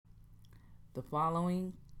The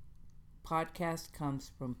following podcast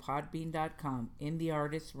comes from podbean.com, in the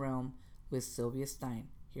artist realm with Sylvia Stein.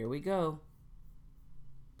 Here we go.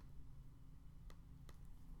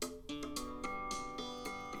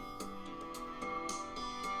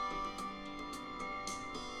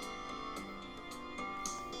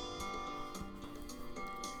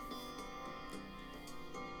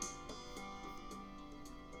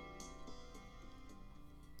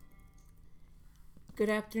 Good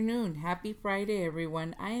afternoon. Happy Friday,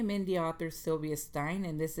 everyone. I am indie author Sylvia Stein,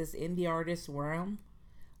 and this is In the Artist Realm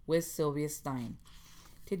with Sylvia Stein.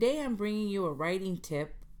 Today, I'm bringing you a writing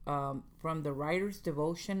tip from the Writer's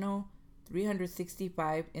Devotional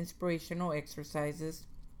 365 Inspirational Exercises,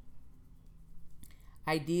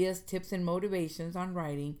 Ideas, Tips, and Motivations on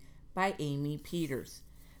Writing by Amy Peters.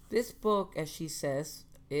 This book, as she says,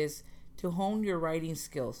 is to hone your writing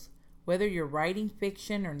skills. Whether you're writing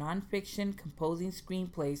fiction or nonfiction, composing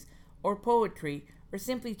screenplays or poetry, or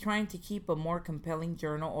simply trying to keep a more compelling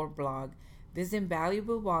journal or blog, this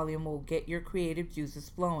invaluable volume will get your creative juices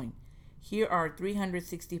flowing. Here are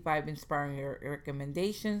 365 inspiring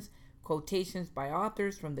recommendations, quotations by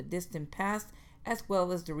authors from the distant past, as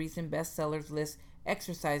well as the recent bestsellers list,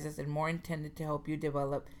 exercises, and more intended to help you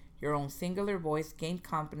develop your own singular voice, gain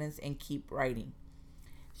confidence, and keep writing.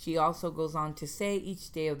 She also goes on to say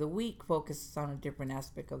each day of the week focuses on a different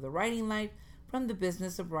aspect of the writing life, from the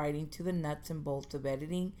business of writing to the nuts and bolts of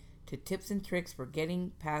editing to tips and tricks for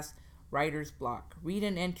getting past writer's block. Read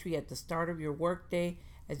an entry at the start of your workday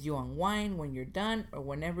as you unwind, when you're done, or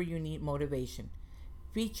whenever you need motivation.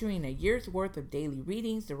 Featuring a year's worth of daily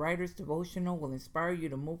readings, the Writer's Devotional will inspire you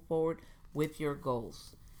to move forward with your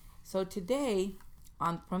goals. So today,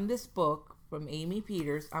 from this book from Amy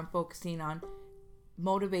Peters, I'm focusing on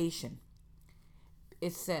motivation.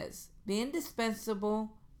 It says, the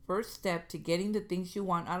indispensable first step to getting the things you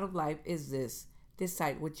want out of life is this: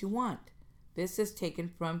 decide what you want. This is taken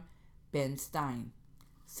from Ben Stein.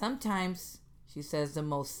 Sometimes, she says, the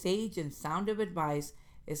most sage and sound of advice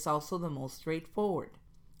is also the most straightforward.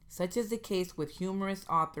 Such is the case with humorous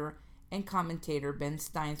author and commentator Ben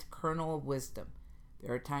Stein's kernel of wisdom.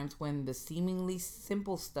 There are times when the seemingly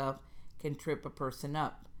simple stuff can trip a person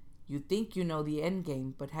up. You think you know the end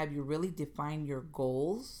game, but have you really defined your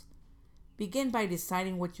goals? Begin by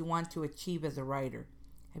deciding what you want to achieve as a writer.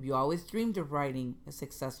 Have you always dreamed of writing a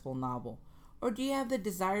successful novel? Or do you have the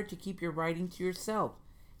desire to keep your writing to yourself,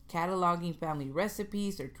 cataloging family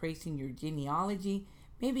recipes or tracing your genealogy?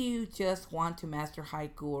 Maybe you just want to master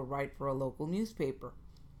haiku or write for a local newspaper.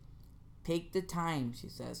 Take the time, she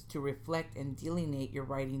says, to reflect and delineate your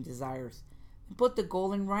writing desires. And put the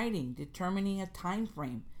goal in writing, determining a time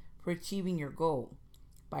frame for achieving your goal.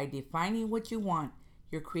 By defining what you want,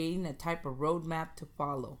 you're creating a type of roadmap to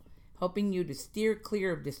follow, helping you to steer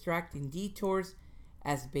clear of distracting detours.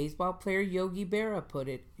 As baseball player Yogi Berra put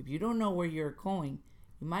it, if you don't know where you're going,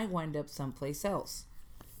 you might wind up someplace else.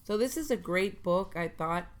 So this is a great book. I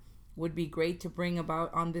thought would be great to bring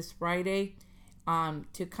about on this Friday,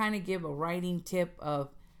 to kind of give a writing tip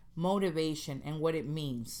of motivation and what it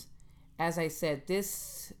means. As I said,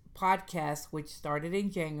 this podcast, which started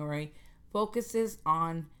in January, focuses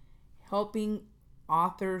on helping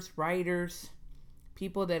authors, writers,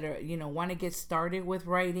 people that are, want to get started with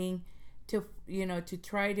writing, to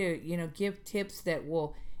try to, give tips that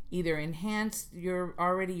will either enhance your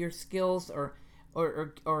skills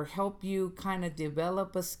or help you kind of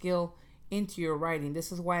develop a skill into your writing.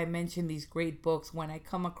 This is why I mention these great books. When I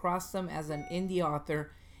come across them as an indie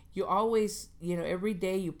author, you always, every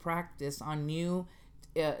day you practice on new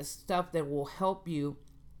stuff that will help you,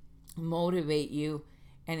 motivate you,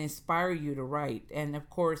 and inspire you to write. And of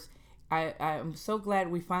course, I'm so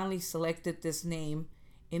glad we finally selected this name,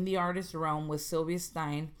 In the Artist Realm with Sylvia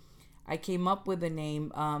Stein. I came up with the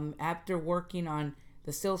name after working on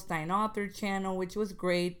the Syl Stein Author channel, which was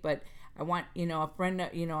great, but I want, a friend,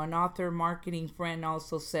 an author marketing friend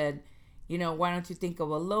also said, why don't you think of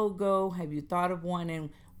a logo? Have you thought of one? And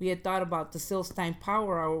we had thought about the Syl Stein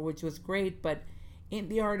Power Hour, which was great, but In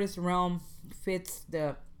the Artist Realm fits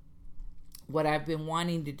what I've been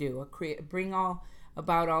wanting to do. Bring all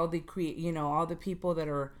the people that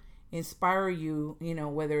are inspire you,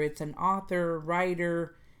 whether it's an author,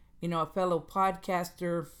 writer, a fellow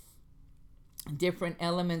podcaster, different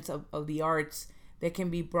elements of the arts that can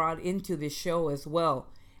be brought into this show as well.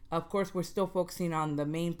 Of course, we're still focusing on the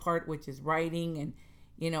main part, which is writing and,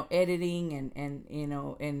 editing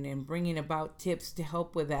and bringing about tips to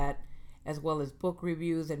help with that, as well as book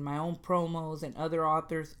reviews and my own promos and other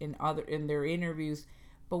authors in their interviews.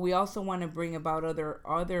 But we also want to bring about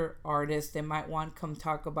other artists that might want to come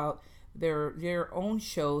talk about their own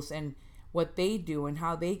shows. And what they do and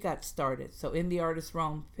how they got started. So In the Artist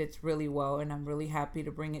Realm fits really well, and I'm really happy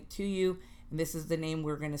to bring it to you. And this is the name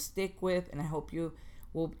we're going to stick with, and I hope you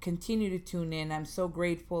will continue to tune in. I'm so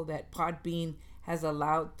grateful that Podbean has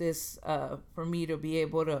allowed this for me to be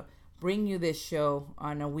able to bring you this show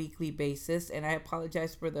on a weekly basis. And I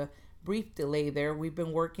apologize for the brief delay there. We've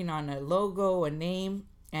been working on a logo, a name,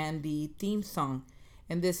 and the theme song.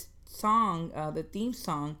 And this song, the theme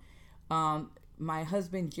song, my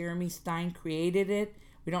husband Jeremy Stein created it.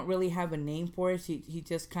 We don't really have a name for it. He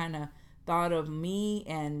just kind of thought of me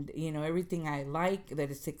and, you know, everything I like, that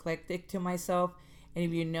it's eclectic to myself. And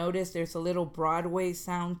if you notice, there's a little Broadway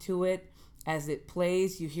sound to it. As it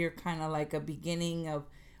plays, you hear kind of like a beginning of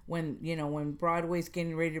when, you know, when Broadway's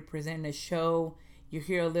getting ready to present a show. You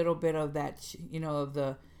hear a little bit of that, you know, of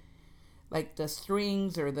the, like the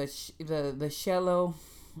strings or the cello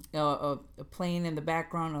playing in the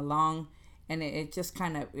background along. And it just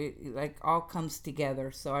kind of like all comes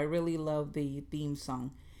together. So I really love the theme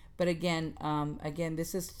song. But again,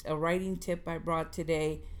 this is a writing tip I brought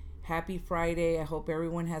today. Happy Friday. I hope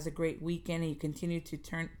everyone has a great weekend, and you continue to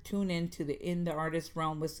tune in to the In the Artist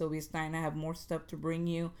Realm with Sylvia Stein. I have more stuff to bring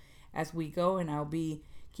you as we go, and I'll be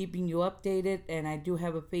keeping you updated. And I do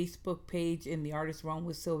have a Facebook page, In the Artist Realm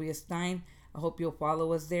with Sylvia Stein. I hope you'll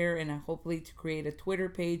follow us there, and hopefully to create a Twitter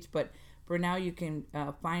page. But for now, you can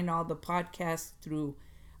find all the podcasts through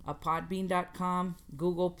podbean.com,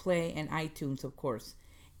 Google Play, and iTunes, of course.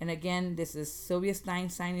 And again, this is Sylvia Stein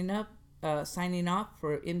signing off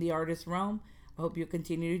for In the Artist Realm. I hope you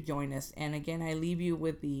continue to join us. And again, I leave you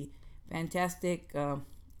with the fantastic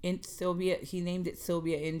Sylvia. He named it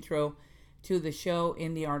Sylvia intro to the show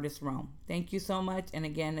In the Artist Realm. Thank you so much. And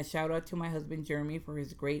again, a shout out to my husband Jeremy for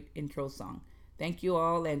his great intro song. Thank you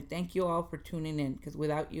all, and thank you all for tuning in, because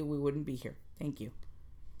without you, we wouldn't be here. Thank you.